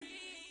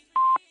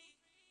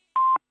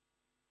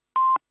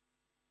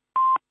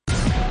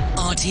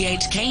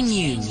RTHK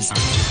News.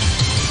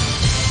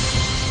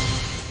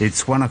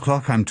 It's 1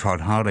 o'clock. I'm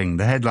Todd Harding.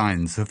 The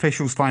headlines.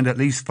 Officials find at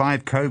least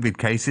 5 COVID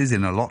cases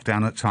in a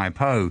lockdown at Tai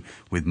Po,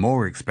 with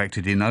more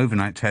expected in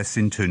overnight tests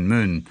in Tuen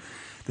Mun.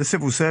 The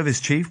civil service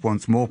chief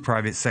wants more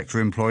private sector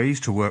employees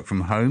to work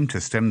from home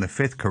to stem the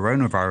 5th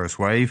coronavirus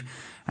wave.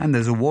 And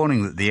there's a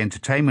warning that the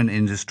entertainment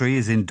industry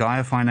is in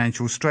dire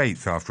financial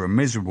straits after a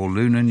miserable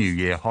Lunar New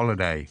Year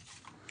holiday.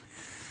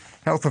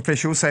 Health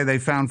officials say they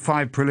found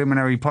 5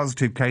 preliminary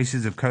positive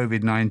cases of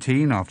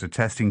COVID-19 after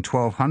testing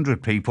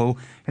 1,200 people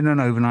in an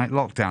overnight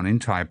lockdown in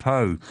Tai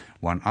Po.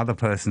 One other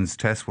person's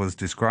test was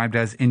described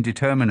as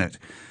indeterminate.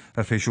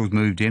 Officials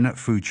moved in at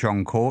Fu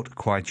Chong Court,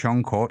 Kwai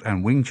Chong Court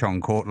and Wing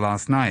Chong Court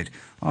last night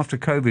after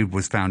COVID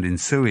was found in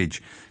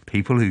sewage.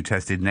 People who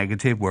tested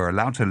negative were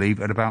allowed to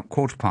leave at about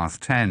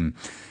 10:15.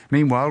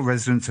 Meanwhile,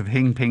 residents of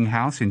Hing Ping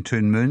House in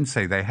Tuen Mun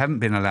say they haven't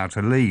been allowed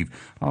to leave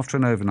after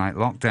an overnight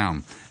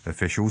lockdown.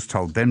 Officials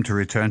told them to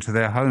return to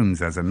their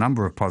homes as a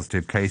number of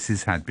positive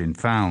cases had been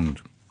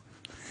found.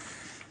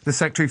 The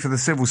Secretary for the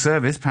Civil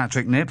Service,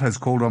 Patrick Nip, has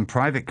called on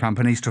private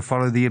companies to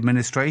follow the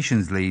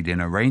administration's lead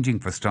in arranging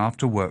for staff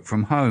to work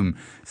from home,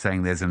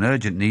 saying there's an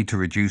urgent need to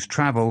reduce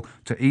travel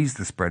to ease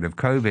the spread of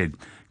COVID.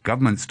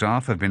 Government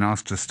staff have been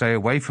asked to stay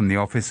away from the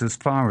office as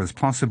far as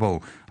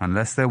possible,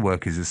 unless their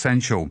work is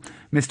essential.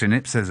 Mr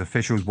Nip says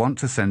officials want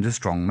to send a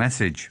strong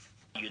message.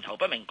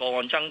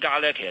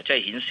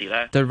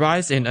 The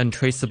rise in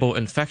untraceable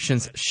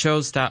infections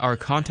shows that our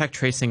contact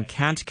tracing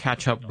can't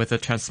catch up with the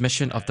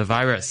transmission of the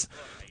virus.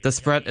 The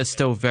spread is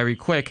still very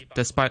quick,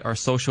 despite our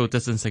social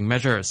distancing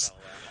measures.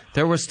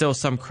 There were still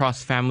some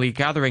cross-family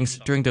gatherings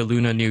during the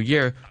Lunar New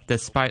Year,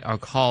 despite our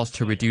calls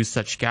to reduce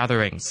such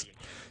gatherings.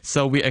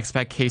 So we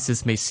expect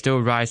cases may still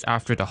rise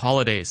after the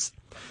holidays.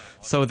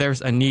 So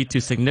there's a need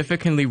to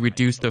significantly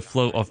reduce the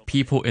flow of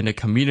people in the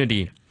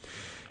community.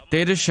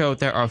 Data show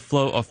that our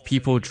flow of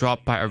people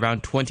dropped by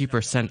around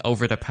 20%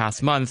 over the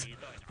past month.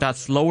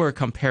 That's lower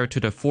compared to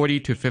the 40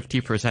 to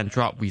 50%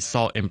 drop we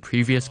saw in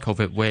previous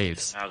COVID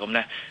waves.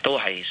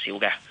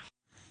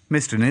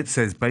 Mr Nip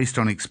says based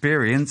on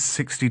experience,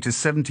 60 to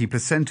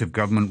 70% of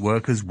government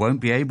workers won't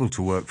be able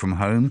to work from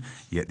home,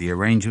 yet the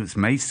arrangements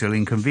may still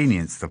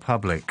inconvenience the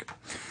public.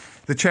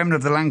 The chairman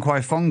of the Lan Kwai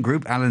Fong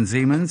Group, Alan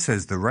Zeman,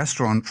 says the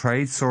restaurant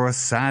trade saw a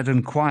sad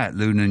and quiet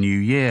Lunar New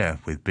Year,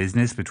 with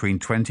business between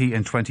 20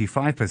 and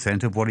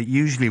 25% of what it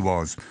usually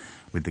was.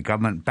 With the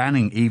government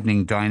banning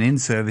evening dine-in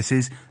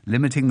services,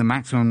 limiting the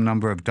maximum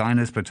number of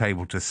diners per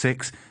table to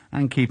 6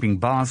 and keeping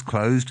bars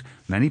closed,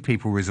 many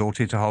people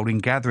resorted to holding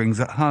gatherings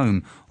at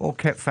home or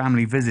kept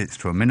family visits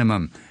to a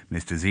minimum.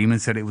 Mr Zeman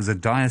said it was a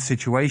dire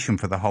situation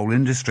for the whole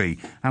industry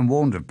and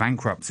warned of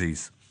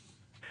bankruptcies.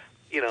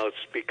 You know,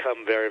 it's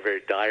become very,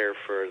 very dire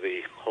for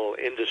the whole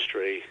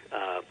industry,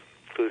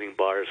 including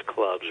bars,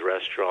 clubs,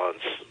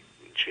 restaurants,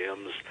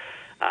 gyms.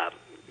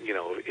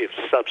 If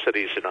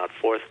subsidies are not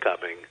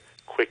forthcoming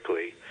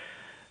quickly,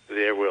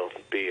 there will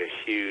be a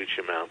huge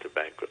amount of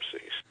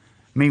bankruptcies.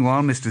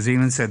 Meanwhile, Mr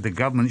Zeman said the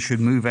government should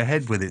move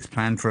ahead with its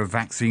plan for a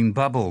vaccine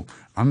bubble,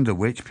 under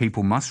which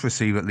people must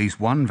receive at least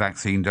 1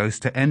 vaccine dose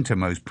to enter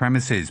most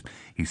premises.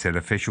 He said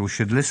officials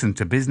should listen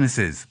to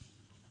businesses.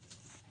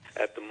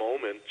 At the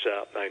moment,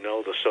 I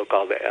know the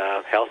so-called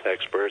health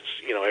experts,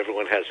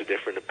 everyone has a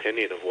different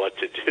opinion of what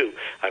to do.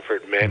 I've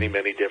heard many,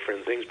 many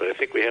different things, but I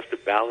think we have to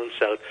balance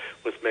out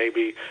with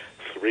maybe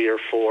 3 or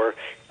 4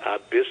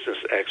 business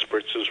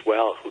experts as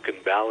well who can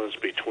balance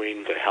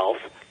between the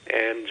health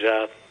and,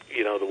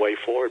 the way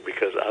forward,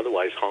 because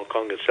otherwise Hong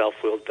Kong itself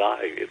will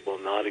die. It will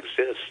not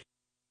exist.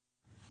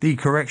 The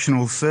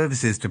Correctional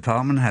Services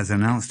Department has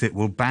announced it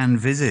will ban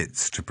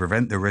visits to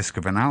prevent the risk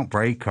of an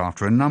outbreak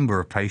after a number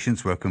of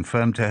patients were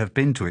confirmed to have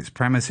been to its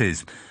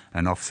premises.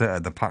 An officer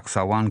at the Pak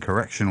Sawan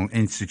Correctional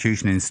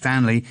Institution in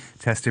Stanley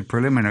tested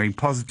preliminary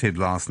positive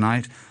last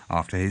night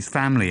after his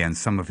family and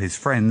some of his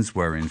friends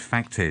were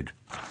infected.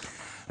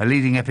 A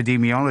leading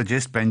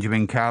epidemiologist,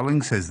 Benjamin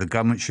Cowling, says the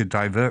government should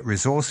divert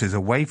resources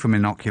away from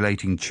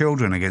inoculating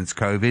children against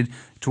COVID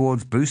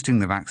towards boosting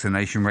the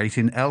vaccination rate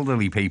in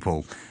elderly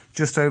people.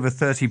 Just over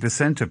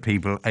 30% of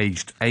people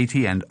aged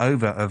 80 and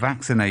over are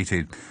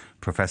vaccinated.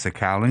 Professor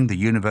Cowling, the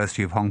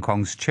University of Hong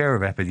Kong's chair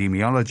of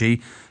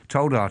epidemiology,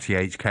 told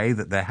RTHK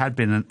that there had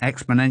been an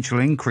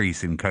exponential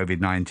increase in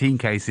COVID-19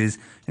 cases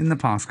in the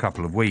past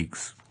couple of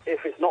weeks.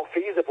 If it's not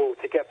feasible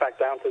to get back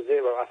down to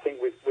zero, I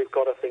think we've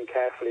got to think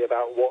carefully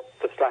about what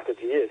the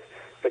strategy is.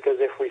 Because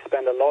if we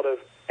spend a lot of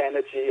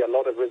energy, a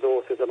lot of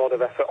resources, a lot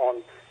of effort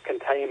on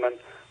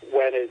containment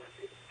when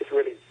it's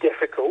really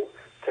difficult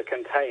to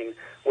contain,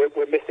 we're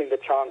missing the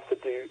chance to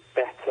do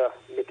better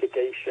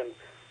mitigation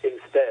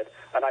instead.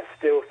 And I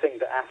still think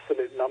the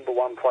absolute number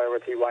one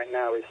priority right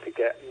now is to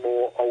get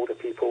more older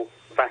people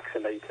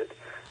vaccinated.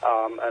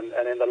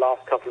 And in the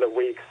last couple of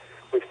weeks,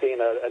 we've seen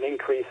an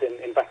increase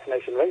in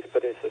vaccination rates,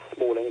 but it's a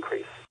small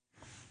increase.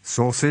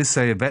 Sources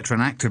say a veteran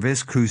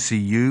activist, Koo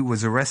Si-yoo,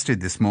 was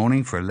arrested this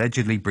morning for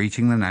allegedly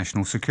breaching the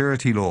national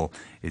security law.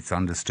 It's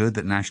understood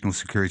that National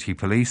Security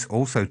Police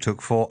also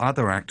took 4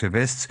 other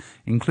activists,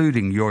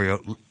 including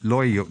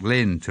Loy Yuk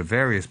Lin, to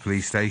various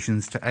police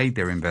stations to aid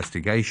their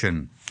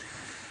investigation.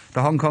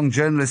 The Hong Kong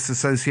Journalists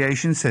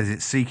Association says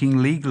it's seeking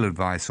legal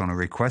advice on a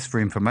request for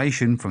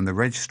information from the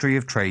Registry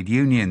of Trade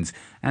Unions,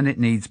 and it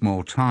needs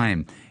more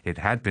time. It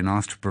had been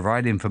asked to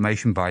provide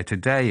information by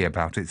today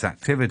about its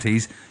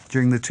activities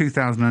during the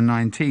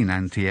 2019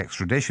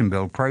 anti-extradition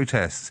bill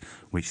protests,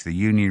 which the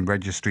union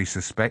registry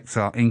suspects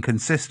are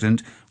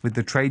inconsistent with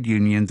the trade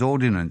union's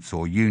ordinance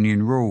or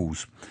union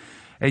rules.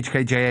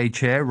 HKJA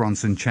Chair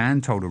Ronson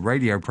Chan told a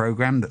radio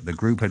programme that the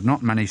group had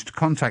not managed to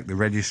contact the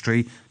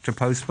registry to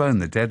postpone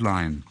the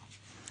deadline.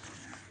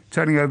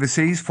 Turning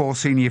overseas, 4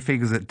 senior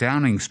figures at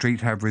Downing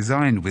Street have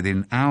resigned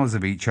within hours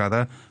of each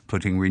other,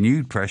 putting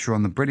renewed pressure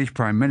on the British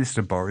Prime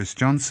Minister Boris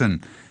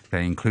Johnson.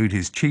 They include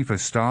his Chief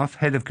of Staff,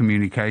 Head of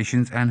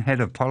Communications and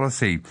Head of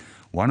Policy.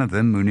 One of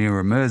them,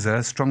 Munira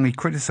Mirza, strongly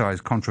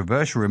criticised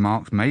controversial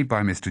remarks made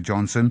by Mr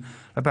Johnson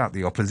about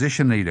the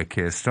opposition leader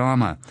Keir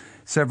Starmer.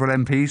 Several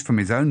MPs from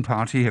his own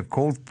party have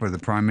called for the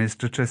Prime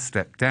Minister to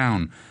step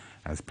down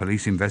as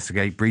police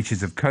investigate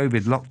breaches of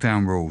COVID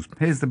lockdown rules.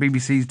 Here's the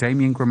BBC's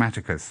Damien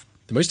Grammaticus.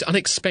 The most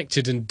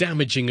unexpected and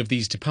damaging of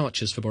these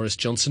departures for Boris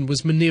Johnson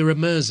was Munira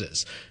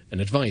Mirza's. An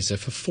advisor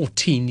for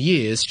 14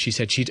 years, she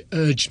said she'd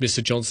urged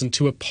Mr Johnson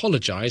to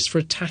apologise for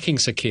attacking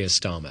Sir Keir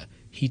Starmer.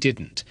 He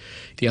didn't.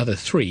 The other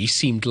 3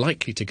 seemed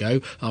likely to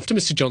go after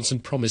Mr Johnson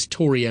promised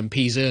Tory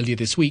MPs earlier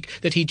this week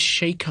that he'd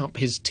shake up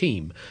his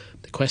team.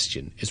 The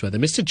question is whether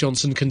Mr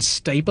Johnson can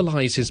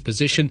stabilise his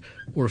position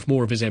or if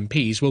more of his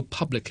MPs will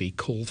publicly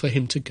call for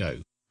him to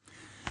go.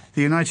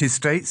 The United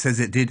States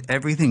says it did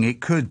everything it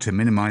could to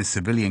minimise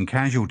civilian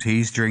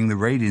casualties during the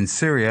raid in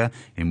Syria,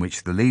 in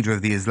which the leader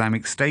of the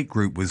Islamic State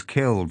group was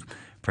killed.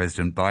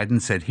 President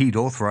Biden said he'd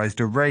authorised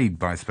a raid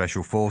by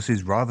special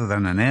forces rather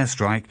than an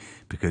airstrike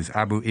because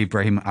Abu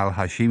Ibrahim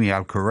al-Hashimi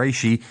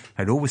al-Qurayshi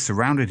had always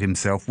surrounded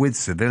himself with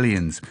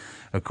civilians.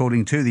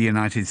 According to the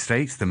United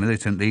States, the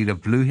militant leader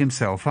blew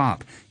himself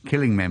up,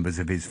 killing members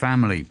of his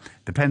family.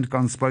 The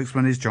Pentagon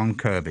spokesman is John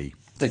Kirby.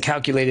 The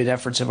calculated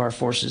efforts of our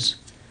forces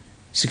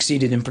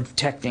succeeded in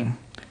protecting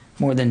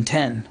more than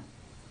 10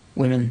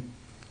 women,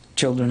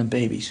 children, and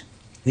babies.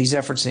 These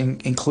efforts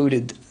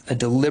included a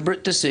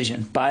deliberate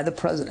decision by the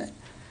president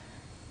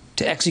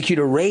to execute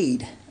a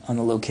raid on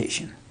the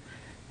location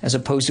as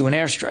opposed to an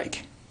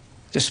airstrike,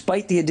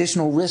 despite the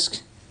additional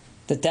risk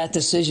that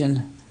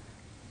decision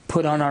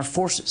put on our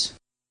forces.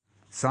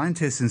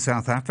 Scientists in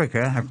South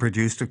Africa have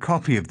produced a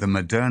copy of the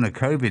Moderna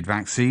COVID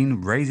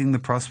vaccine, raising the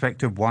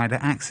prospect of wider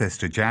access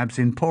to jabs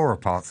in poorer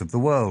parts of the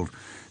world.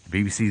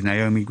 The BBC's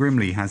Naomi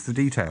Grimley has the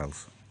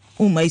details.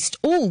 Almost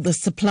all the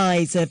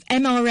supplies of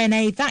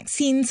mRNA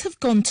vaccines have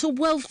gone to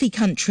wealthy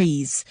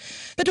countries.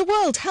 But a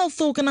World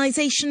Health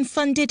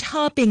Organization-funded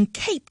hub in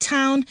Cape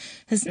Town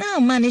has now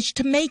managed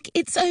to make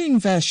its own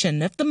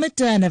version of the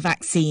Moderna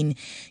vaccine,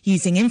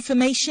 using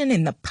information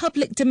in the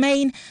public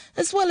domain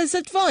as well as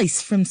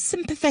advice from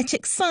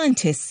sympathetic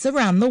scientists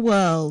around the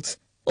world.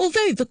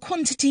 Although the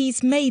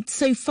quantities made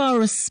so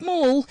far are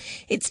small,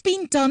 it's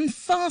been done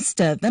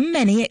faster than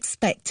many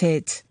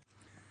expected.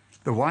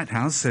 The White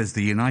House says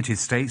the United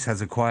States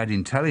has acquired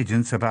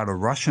intelligence about a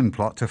Russian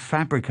plot to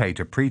fabricate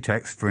a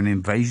pretext for an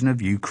invasion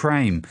of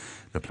Ukraine.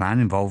 The plan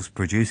involves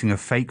producing a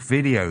fake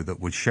video that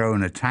would show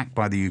an attack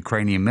by the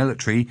Ukrainian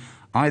military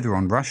either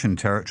on Russian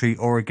territory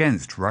or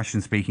against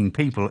Russian-speaking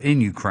people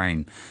in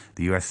Ukraine.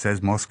 The US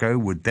says Moscow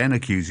would then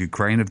accuse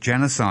Ukraine of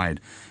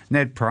genocide.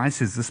 Ned Price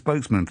is the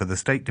spokesman for the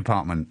State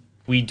Department.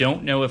 We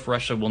don't know if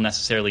Russia will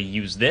necessarily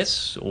use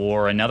this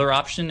or another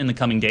option in the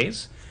coming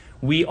days.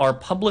 We are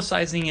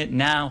publicizing it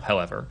now,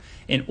 however,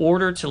 in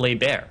order to lay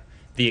bare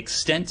the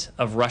extent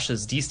of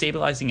Russia's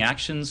destabilizing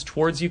actions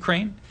towards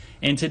Ukraine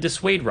and to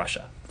dissuade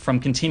Russia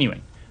from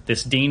continuing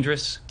this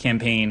dangerous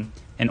campaign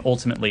and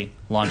ultimately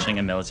launching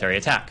a military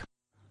attack.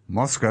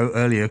 Moscow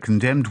earlier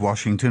condemned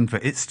Washington for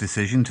its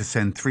decision to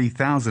send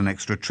 3,000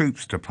 extra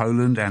troops to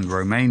Poland and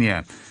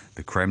Romania.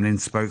 The Kremlin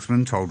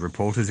spokesman told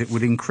reporters it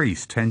would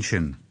increase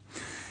tension.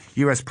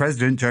 US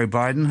President Joe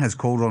Biden has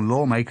called on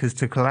lawmakers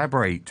to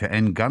collaborate to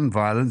end gun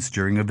violence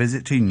during a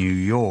visit to New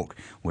York,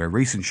 where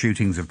recent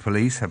shootings of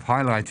police have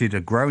highlighted a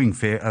growing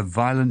fear of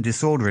violent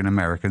disorder in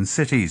American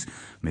cities.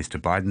 Mr.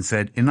 Biden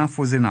said enough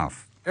was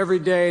enough. Every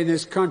day in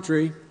this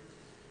country,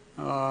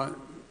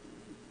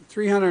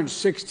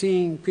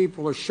 316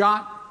 people are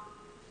shot,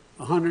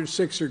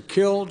 106 are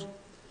killed,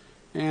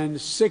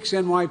 and 6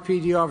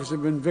 NYPD officers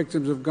have been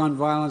victims of gun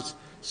violence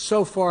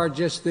so far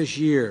just this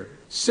year.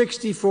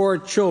 64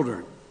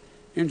 children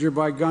injured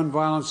by gun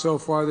violence so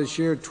far this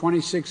year,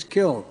 26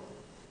 killed.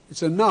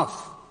 It's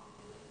enough.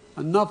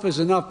 Enough is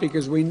enough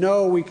because we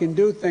know we can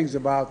do things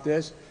about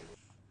this.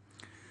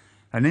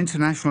 An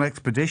international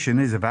expedition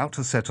is about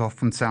to set off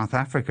from South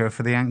Africa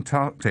for the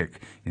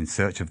Antarctic in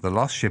search of the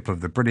lost ship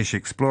of the British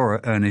explorer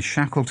Ernest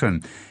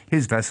Shackleton.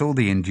 His vessel,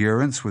 the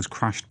Endurance, was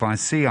crushed by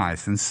sea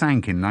ice and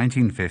sank in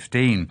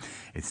 1915.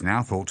 It's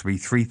now thought to be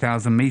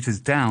 3,000 metres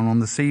down on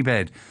the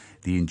seabed.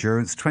 The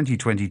Endurance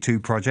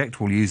 2022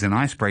 project will use an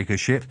icebreaker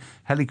ship,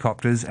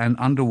 helicopters and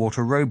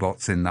underwater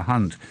robots in the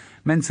hunt.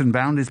 Menson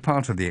Bound is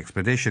part of the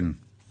expedition.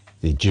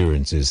 The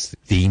Endurance is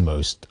the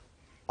most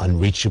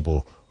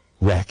unreachable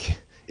wreck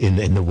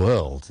in the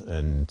world,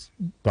 and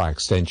by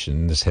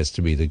extension this has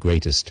to be the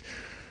greatest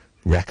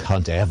wreck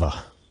hunt ever.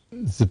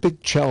 The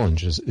big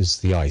challenge is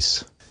the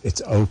ice.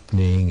 It's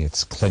opening,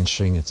 it's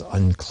clenching, it's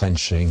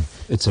unclenching.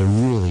 It's a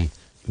really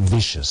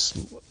vicious,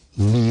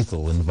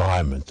 lethal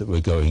environment that we're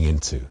going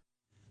into.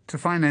 To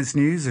finance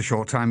news, a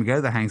short time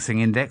ago, the Hang Seng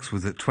Index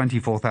was at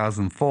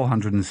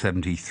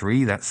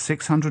 24,473. That's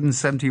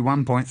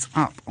 671 points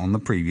up on the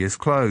previous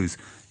close.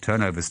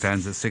 Turnover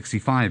stands at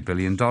 $65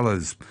 billion.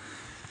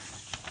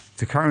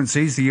 To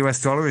currencies, the US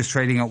dollar is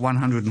trading at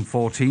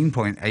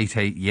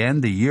 114.88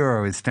 yen. The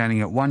euro is standing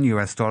at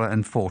 $1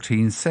 and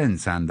 14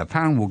 cents. And the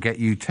pound will get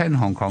you 10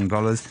 Hong Kong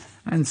dollars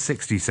and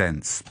 60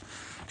 cents.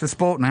 To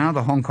sport now,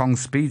 the Hong Kong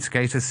speed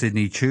skater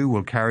Sydney Chu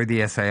will carry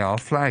the SAR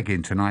flag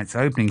in tonight's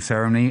opening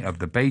ceremony of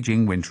the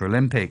Beijing Winter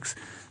Olympics.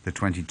 The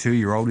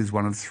 22-year-old is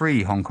one of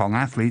 3 Hong Kong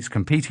athletes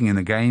competing in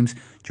the Games,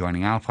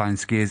 joining alpine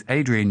skiers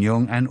Adrian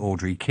Young and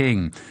Audrey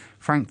King.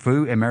 Frank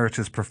Fu,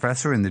 Emeritus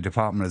Professor in the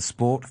Department of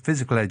Sport,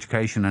 Physical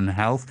Education and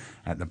Health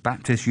at the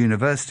Baptist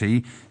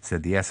University,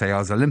 said the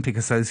SAR's Olympic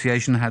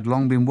Association had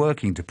long been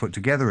working to put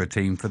together a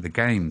team for the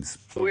Games.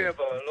 We have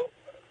a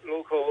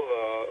local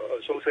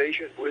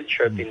association which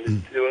have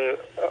been doing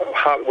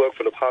hard work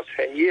for the past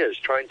 10 years,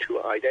 trying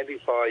to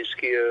identify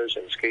skiers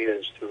and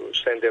skaters to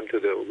send them to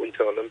the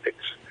Winter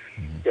Olympics.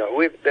 Yeah,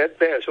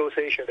 that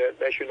association, that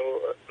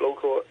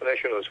local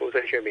national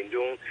association, have been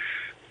doing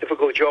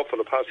difficult job for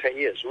the past 10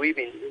 years. We've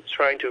been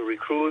trying to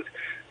recruit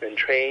and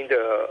train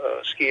the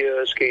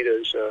skaters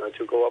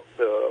to go up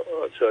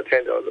to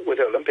attend the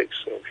Winter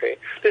Olympics. Okay,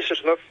 this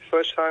is not the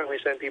first time we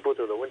send people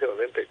to the Winter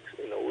Olympics.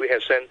 We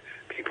have sent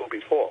people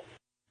before.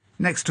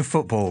 Next to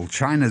football,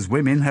 China's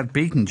women have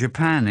beaten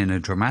Japan in a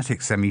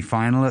dramatic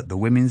semi-final at the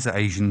Women's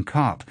Asian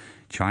Cup.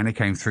 China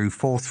came through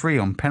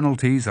 4-3 on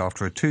penalties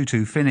after a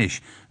 2-2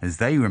 finish, as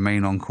they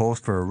remain on course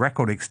for a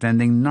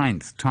record-extending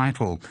 9th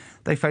title.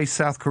 They face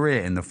South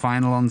Korea in the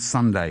final on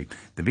Sunday.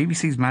 The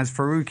BBC's Maz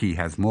Faruqi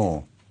has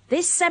more.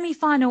 This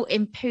semi-final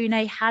in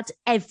Pune had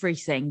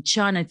everything.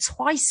 China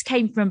twice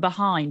came from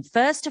behind,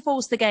 first to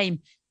force the game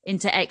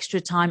into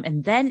extra time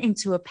and then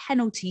into a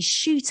penalty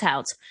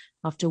shootout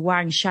after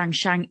Wang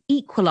Shangshang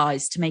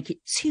equalised to make it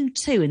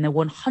 2-2 in the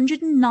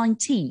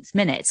 119th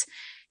minute.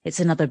 It's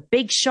another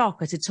big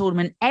shock at a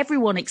tournament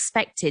everyone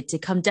expected to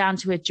come down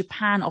to a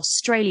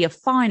Japan-Australia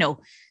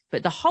final.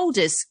 But the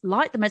holders,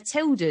 like the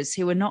Matildas,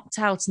 who were knocked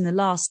out in the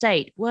last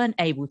 8, weren't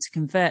able to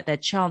convert their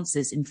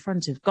chances in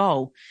front of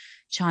goal.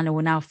 China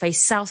will now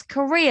face South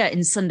Korea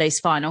in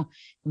Sunday's final,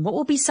 in what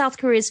will be South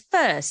Korea's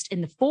first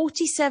in the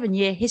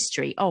 47-year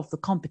history of the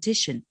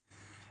competition.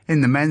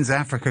 In the Men's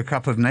Africa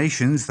Cup of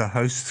Nations, the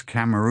hosts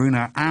Cameroon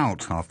are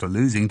out after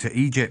losing to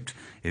Egypt.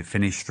 It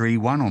finished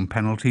 3-1 on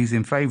penalties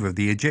in favour of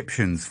the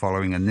Egyptians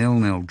following a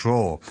 0-0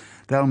 draw.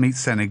 They'll meet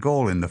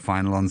Senegal in the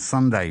final on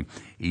Sunday.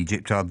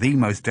 Egypt are the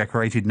most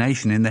decorated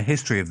nation in the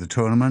history of the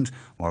tournament,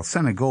 while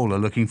Senegal are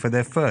looking for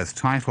their first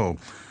title.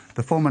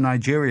 The former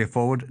Nigeria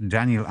forward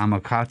Daniel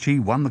Amokachi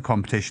won the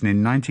competition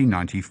in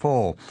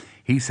 1994.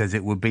 He says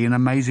it would be an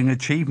amazing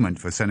achievement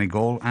for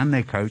Senegal and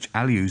their coach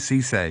Aliou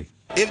Cissé.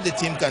 If the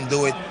team can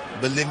do it,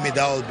 believe me,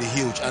 that will be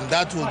huge. And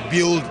that will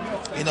build,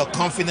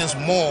 confidence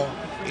more,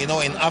 in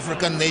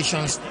African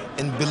nations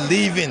in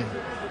believing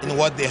in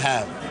what they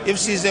have. If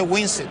Cissé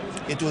wins it,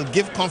 it will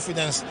give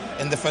confidence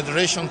in the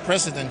federation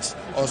presidents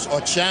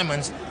or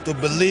chairmen to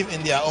believe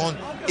in their own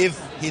if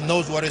he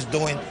knows what he's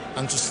doing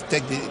and to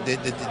take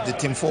the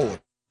team forward.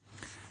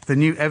 The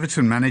new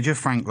Everton manager,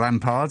 Frank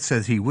Lampard,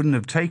 says he wouldn't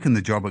have taken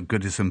the job at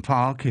Goodison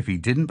Park if he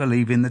didn't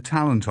believe in the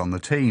talent on the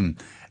team.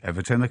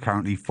 Everton are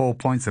currently 4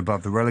 points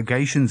above the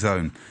relegation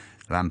zone.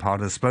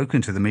 Lampard has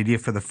spoken to the media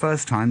for the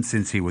first time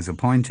since he was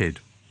appointed.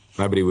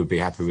 Nobody would be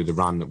happy with the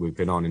run that we've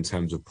been on in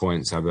terms of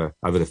points over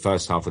the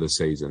first half of the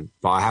season.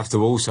 But I have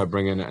to also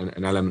bring in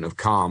an element of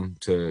calm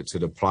to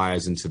the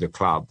players and to the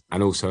club,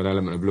 and also an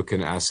element of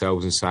looking at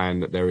ourselves and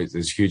saying that there's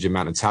a huge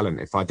amount of talent.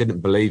 If I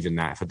didn't believe in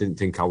that, if I didn't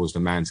think I was the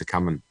man to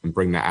come and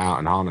bring that out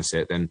and harness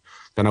it, then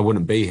I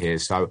wouldn't be here.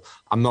 So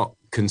I'm not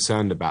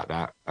concerned about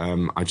that.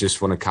 I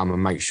just want to come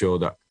and make sure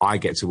that I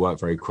get to work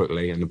very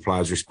quickly and the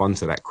players respond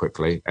to that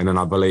quickly. And then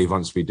I believe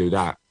once we do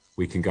that,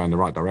 we can go in the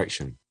right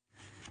direction.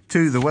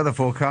 To the weather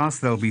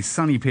forecast, there'll be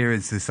sunny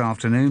periods this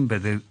afternoon,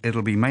 but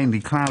it'll be mainly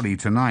cloudy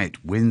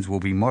tonight. Winds will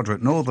be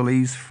moderate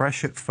northerlies,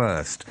 fresh at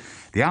first.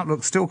 The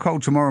outlook's still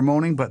cold tomorrow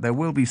morning, but there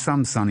will be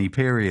some sunny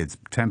periods.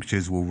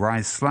 Temperatures will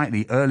rise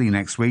slightly early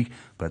next week,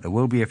 but there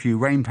will be a few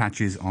rain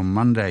patches on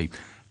Monday.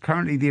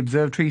 Currently the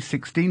observatory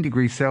 16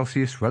 degrees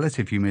Celsius,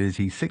 relative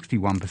humidity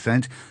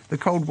 61%. The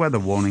cold weather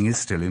warning is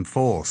still in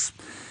force.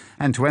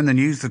 And to end the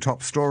news, the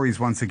top stories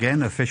once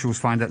again. Officials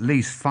find at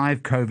least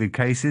 5 COVID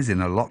cases in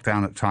a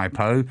lockdown at Tai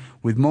Po,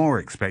 with more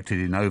expected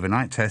in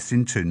overnight tests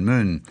in Tuen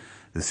Mun.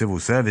 The civil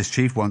service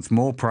chief wants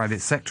more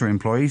private sector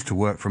employees to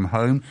work from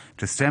home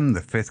to stem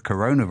the 5th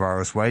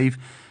coronavirus wave.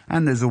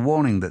 And there's a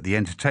warning that the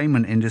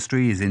entertainment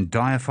industry is in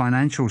dire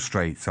financial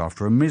straits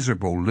after a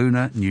miserable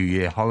Lunar New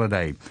Year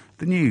holiday.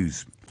 The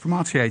news from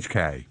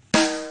RTHK.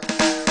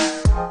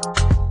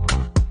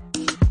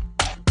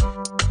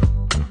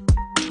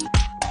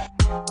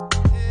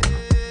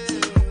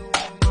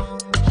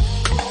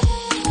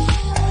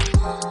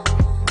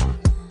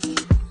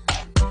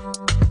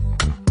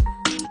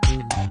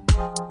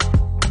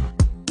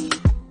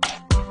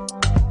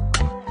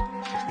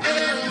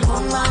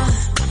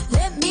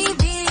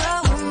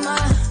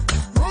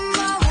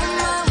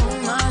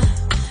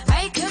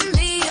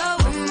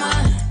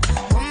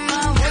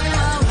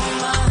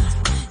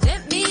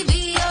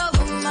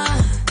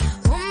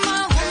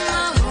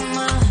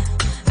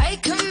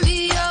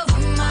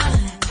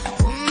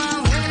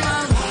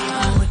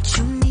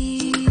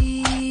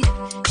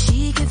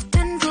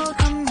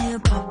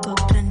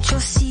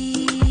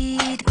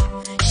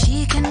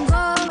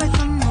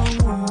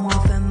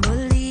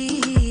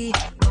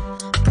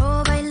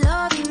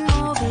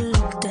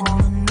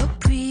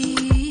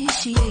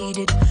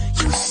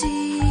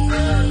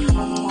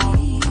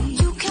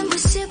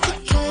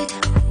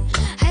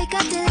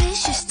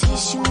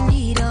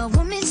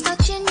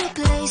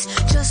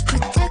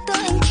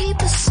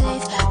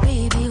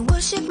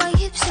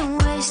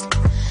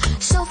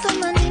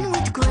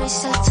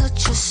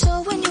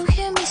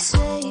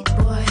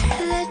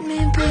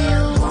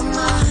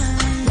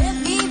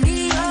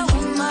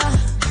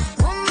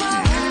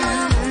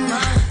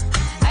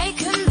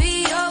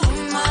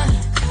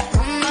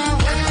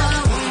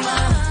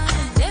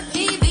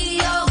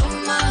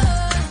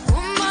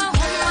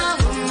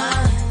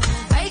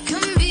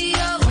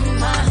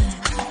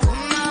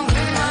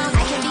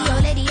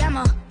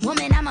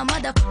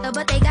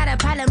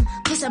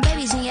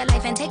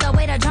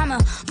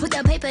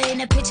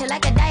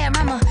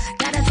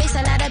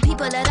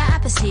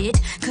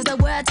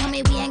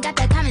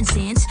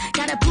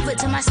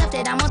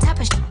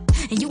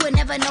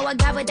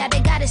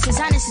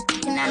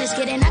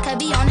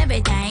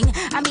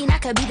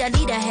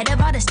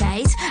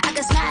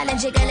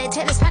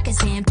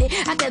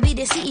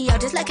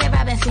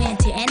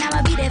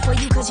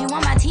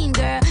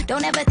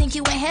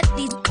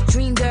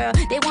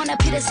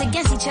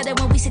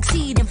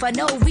 For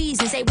no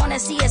reasons, they wanna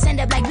see us end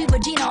up like we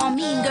Regina or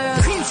Mean Girl.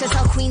 Princess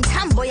or queen,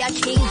 tomboy or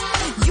king.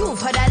 You've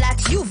heard a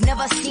lot you've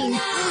never seen.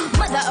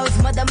 Mother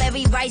Earth, Mother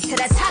Mary, rise to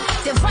the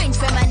top. Divine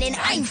feminine,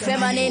 I'm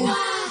feminine.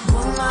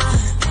 Woman,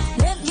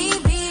 let me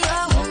be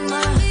a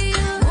woman.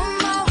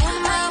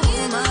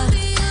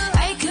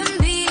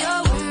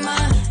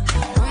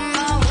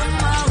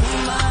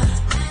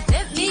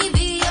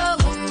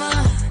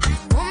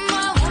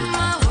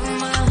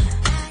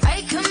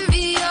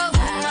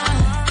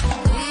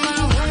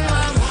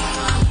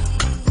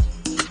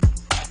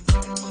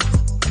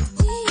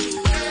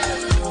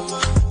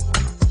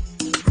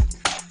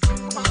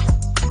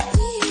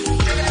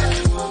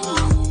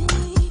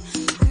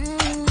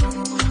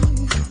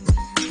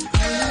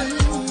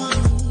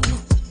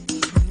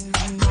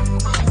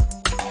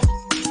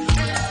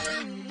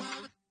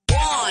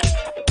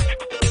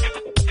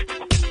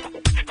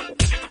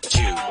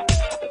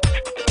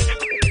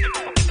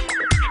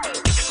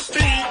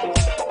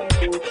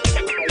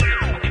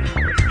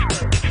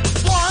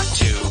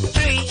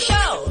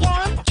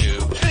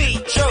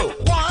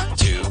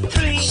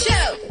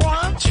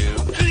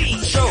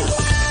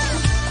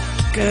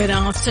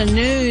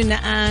 Afternoon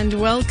and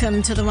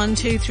welcome to the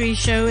 123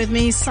 show with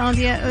me,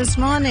 Sadia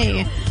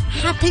Osmani.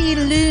 Happy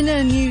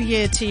Lunar New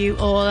Year to you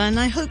all, and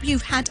I hope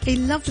you've had a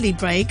lovely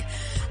break.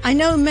 I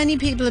know many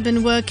people have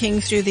been working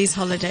through these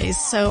holidays,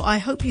 so I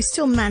hope you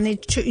still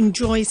managed to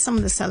enjoy some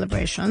of the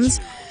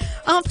celebrations.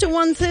 After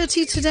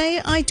 1:30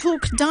 today, I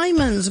talk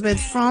diamonds with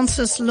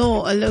Francis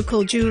Law, a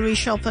local jewellery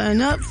shop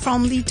owner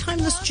from the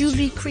Timeless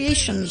Jewellery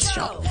Creations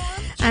shop.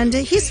 And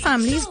his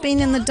family's been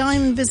in the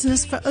diamond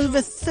business for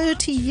over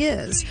 30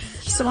 years.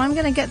 So I'm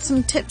going to get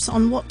some tips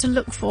on what to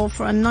look for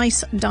a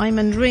nice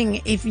diamond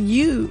ring if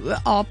you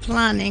are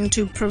planning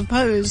to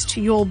propose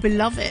to your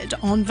beloved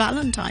on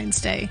Valentine's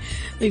Day.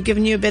 We've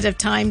given you a bit of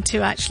time to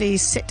actually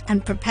sit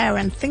and prepare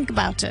and think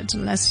about it,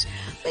 unless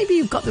maybe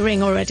you've got the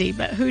ring already,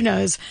 but who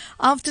knows.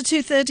 After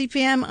 2:30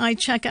 p.m, I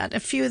check out a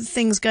few of the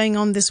things going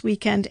on this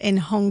weekend in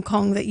Hong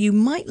Kong that you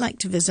might like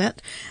to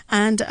visit,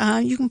 and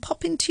you can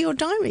pop into your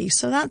diary.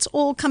 So that's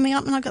all coming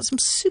up, and I've got some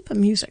super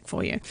music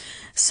for you.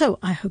 So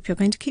I hope you're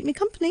going to keep me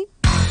company.